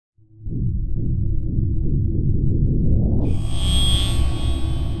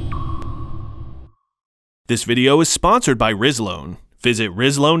This video is sponsored by Rislone. Visit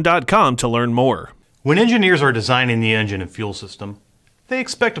Rislone.com to learn more. When engineers are designing the engine and fuel system, they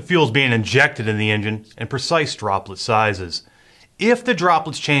expect the fuels being injected in the engine in precise droplet sizes. If the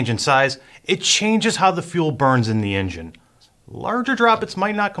droplets change in size, it changes how the fuel burns in the engine. Larger droplets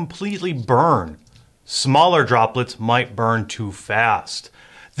might not completely burn. Smaller droplets might burn too fast.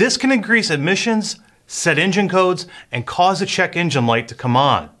 This can increase emissions, set engine codes, and cause the check engine light to come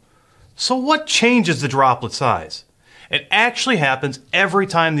on. So what changes the droplet size? It actually happens every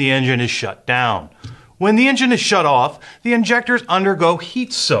time the engine is shut down. When the engine is shut off, the injectors undergo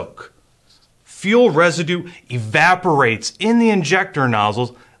heat soak. Fuel residue evaporates in the injector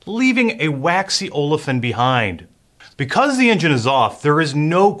nozzles, leaving a waxy olefin behind. Because the engine is off, there is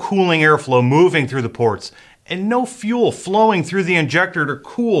no cooling airflow moving through the ports and no fuel flowing through the injector to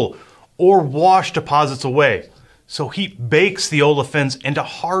cool or wash deposits away. So heat bakes the olefins into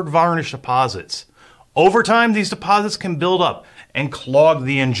hard varnish deposits. Over time, these deposits can build up and clog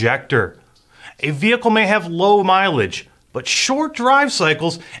the injector. A vehicle may have low mileage, but short drive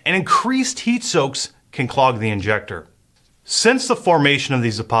cycles and increased heat soaks can clog the injector. Since the formation of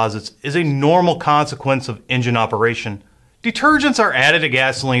these deposits is a normal consequence of engine operation, detergents are added to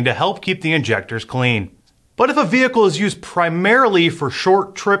gasoline to help keep the injectors clean. But if a vehicle is used primarily for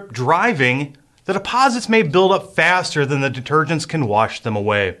short trip driving, the deposits may build up faster than the detergents can wash them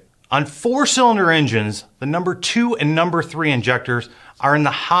away. On 4-cylinder engines, the number 2 and number 3 injectors are in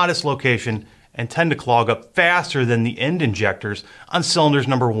the hottest location and tend to clog up faster than the end injectors on cylinders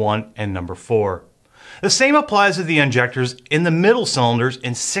number 1 and number 4. The same applies to the injectors in the middle cylinders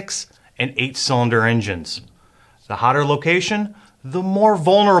in 6 and 8-cylinder engines. The hotter location, the more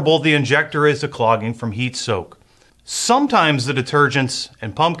vulnerable the injector is to clogging from heat soak. Sometimes the detergents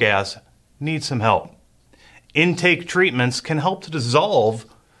and pump gas need some help. Intake treatments can help to dissolve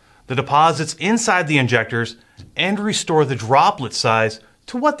the deposits inside the injectors and restore the droplet size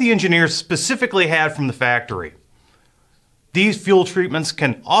to what the engineers specifically had from the factory. These fuel treatments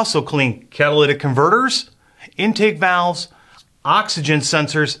can also clean catalytic converters, intake valves, oxygen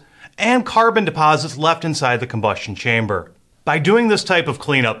sensors, and carbon deposits left inside the combustion chamber. By doing this type of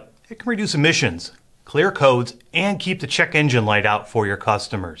cleanup, it can reduce emissions, clear codes, and keep the check engine light out for your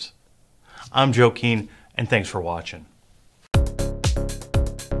customers. I'm Joe Keen, and thanks for watching.